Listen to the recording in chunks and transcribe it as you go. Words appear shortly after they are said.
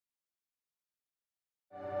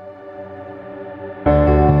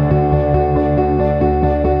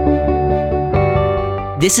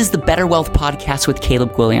This is the Better Wealth Podcast with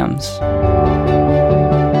Caleb Williams.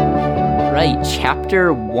 Right,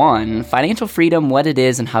 Chapter 1, Financial Freedom, What It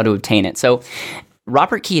Is and How to Obtain It. So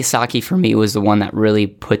Robert Kiyosaki, for me, was the one that really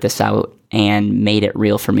put this out and made it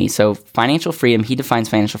real for me. So financial freedom, he defines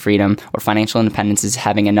financial freedom or financial independence as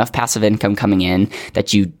having enough passive income coming in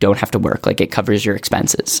that you don't have to work, like it covers your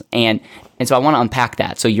expenses. And so I want to unpack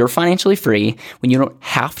that. So you're financially free when you don't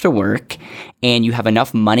have to work and you have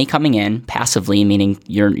enough money coming in passively, meaning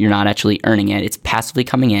you're not actually earning it. It's passively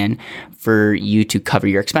coming in for you to cover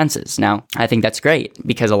your expenses. Now, I think that's great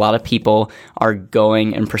because a lot of people are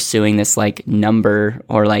going and pursuing this like number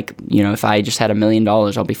or like, you know, if I just had $1 million,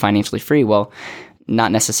 I'll be financially free. Well,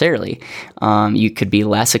 not necessarily. You could be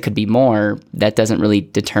less, it could be more. That doesn't really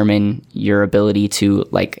determine your ability to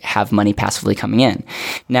like have money passively coming in.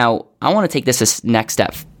 Now, I want to take this next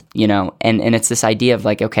step, you know, and it's this idea of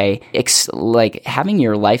like, okay, like having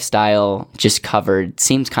your lifestyle just covered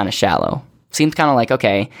seems kind of shallow. Seems kind of like,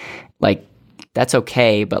 okay, like that's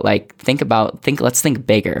okay, but like let's think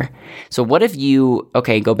bigger. So what if you,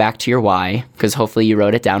 go back to your why, because hopefully you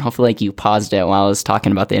wrote it down. Hopefully like you paused it while I was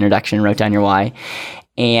talking about the introduction and wrote down your why.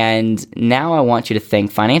 And now I want you to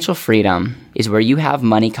think financial freedom is where you have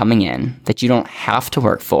money coming in that you don't have to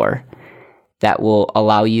work for that will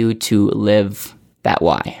allow you to live that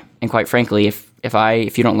why. And quite frankly,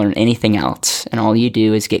 if you don't learn anything else and all you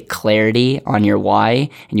do is get clarity on your why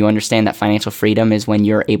and you understand that financial freedom is when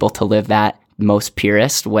you're able to live that most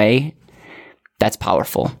purest way, that's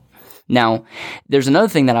powerful. Now, there's another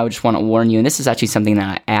thing that I would just want to warn you, and this is actually something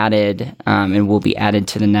that I added and will be added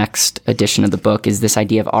to the next edition of the book, is this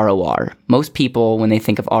idea of ROR. Most people, when they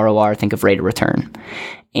think of ROR, think of rate of return.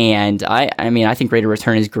 And I think rate of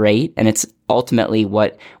return is great, and it's ultimately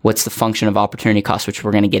what's the function of opportunity cost, which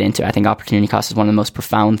we're going to get into. I think opportunity cost is one of the most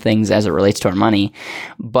profound things as it relates to our money.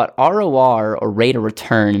 But ROR, or rate of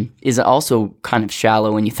return, is also kind of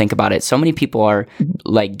shallow when you think about it. So many people are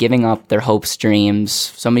like giving up their hopes, dreams.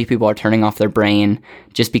 So many people are turning off their brain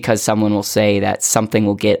just because someone will say that something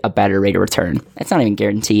will get a better rate of return. It's not even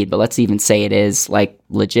guaranteed, but let's even say it is like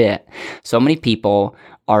legit. So many people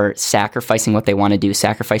are sacrificing what they want to do,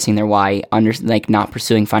 sacrificing their why, not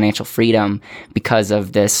pursuing financial freedom because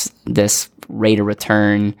of this rate of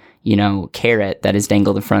return, carrot that is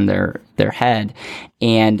dangled in front of their head.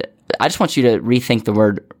 And I just want you to rethink the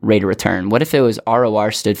word rate of return. What if it was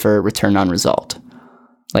ROR stood for return on result?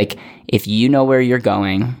 Like if you know where you're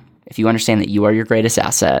going, if you understand that you are your greatest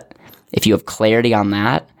asset, if you have clarity on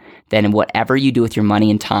that, then whatever you do with your money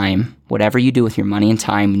and time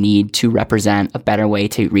need to represent a better way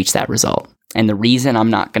to reach that result. And the reason I'm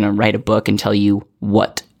not going to write a book and tell you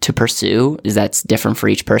what to pursue is that's different for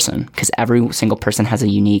each person, because every single person has a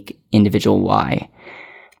unique individual why.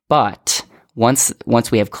 But once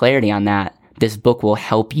we have clarity on that, this book will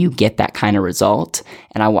help you get that kind of result.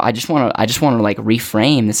 And I just want to like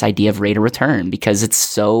reframe this idea of rate of return, because it's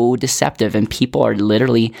so deceptive and people are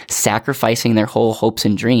literally sacrificing their whole hopes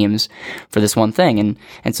and dreams for this one thing.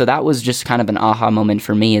 And so that was just kind of an aha moment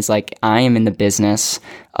for me, is like, I am in the business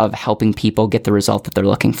of helping people get the result that they're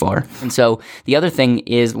looking for. And so the other thing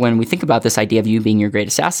is, when we think about this idea of you being your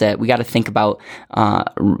greatest asset, we got to think about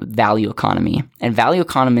value economy. And value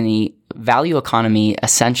economy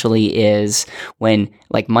essentially is when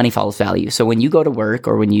like money follows value. So when you go to work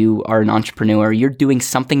or when you are an entrepreneur, you're doing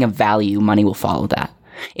something of value, money will follow that.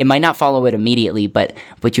 It might not follow it immediately, but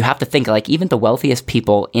you have to think like even the wealthiest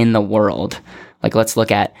people in the world, like let's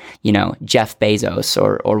look at, Jeff Bezos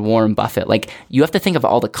or Warren Buffett. Like you have to think of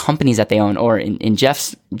all the companies that they own, or in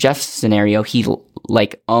Jeff's scenario, he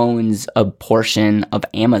like owns a portion of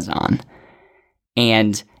Amazon.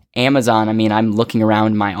 And Amazon, I'm looking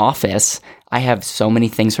around my office, I have so many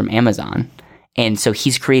things from Amazon. And so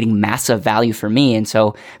he's creating massive value for me. And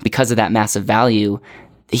so because of that massive value,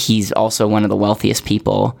 he's also one of the wealthiest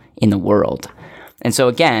people in the world. And so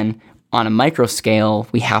again, on a micro scale,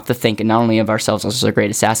 we have to think not only of ourselves as our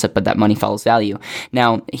greatest asset, but that money follows value.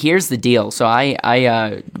 Now, here's the deal. So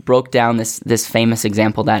I broke down this famous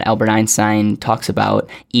example that Albert Einstein talks about,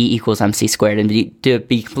 E equals MC squared. And to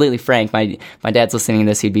be completely frank, my dad's listening to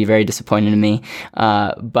this, he'd be very disappointed in me.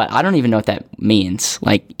 But I don't even know what that means,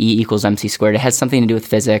 like E equals MC squared. It has something to do with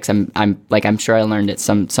physics. I'm sure I learned it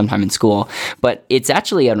sometime in school. But it's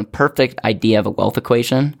actually a perfect idea of a wealth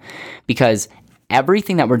equation, because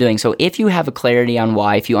everything that we're doing. So if you have a clarity on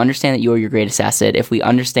why, if you understand that you are your greatest asset, if we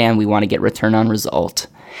understand we want to get return on result,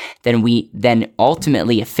 then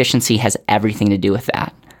ultimately efficiency has everything to do with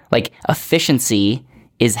that. Like efficiency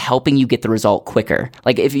is helping you get the result quicker.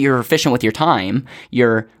 Like if you're efficient with your time,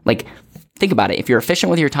 you're like think about it. If you're efficient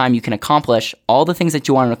with your time, you can accomplish all the things that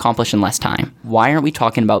you want to accomplish in less time. Why aren't we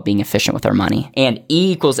talking about being efficient with our money? And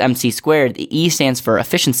E equals MC squared, the E stands for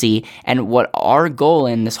efficiency. And what our goal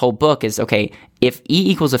in this whole book is, okay, if E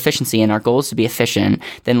equals efficiency and our goal is to be efficient,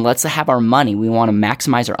 then let's have our money. We want to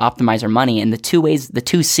maximize or optimize our money. And the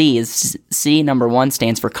two C's, C number one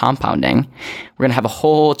stands for compounding. We're going to have a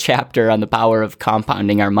whole chapter on the power of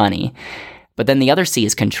compounding our money. But then the other C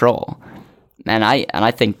is control. And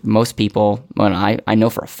I think most people, well, I know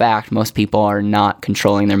for a fact, most people are not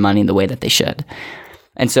controlling their money the way that they should.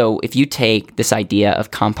 And so if you take this idea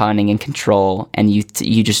of compounding and control and you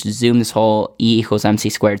just zoom this whole E equals MC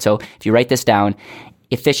squared. So if you write this down,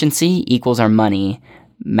 efficiency equals our money,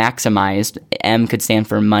 maximized, M could stand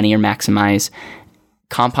for money or maximize,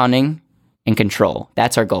 compounding and control.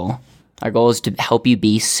 That's our goal. Our goal is to help you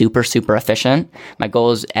be super, super efficient. My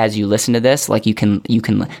goal is, as you listen to this, like you can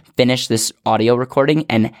finish this audio recording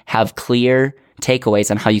and have clear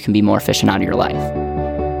takeaways on how you can be more efficient out of your life.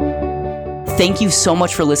 Thank you so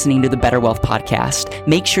much for listening to the Better Wealth Podcast.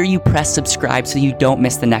 Make sure you press subscribe so you don't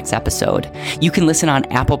miss the next episode. You can listen on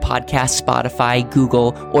Apple Podcasts, Spotify,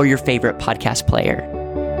 Google, or your favorite podcast player.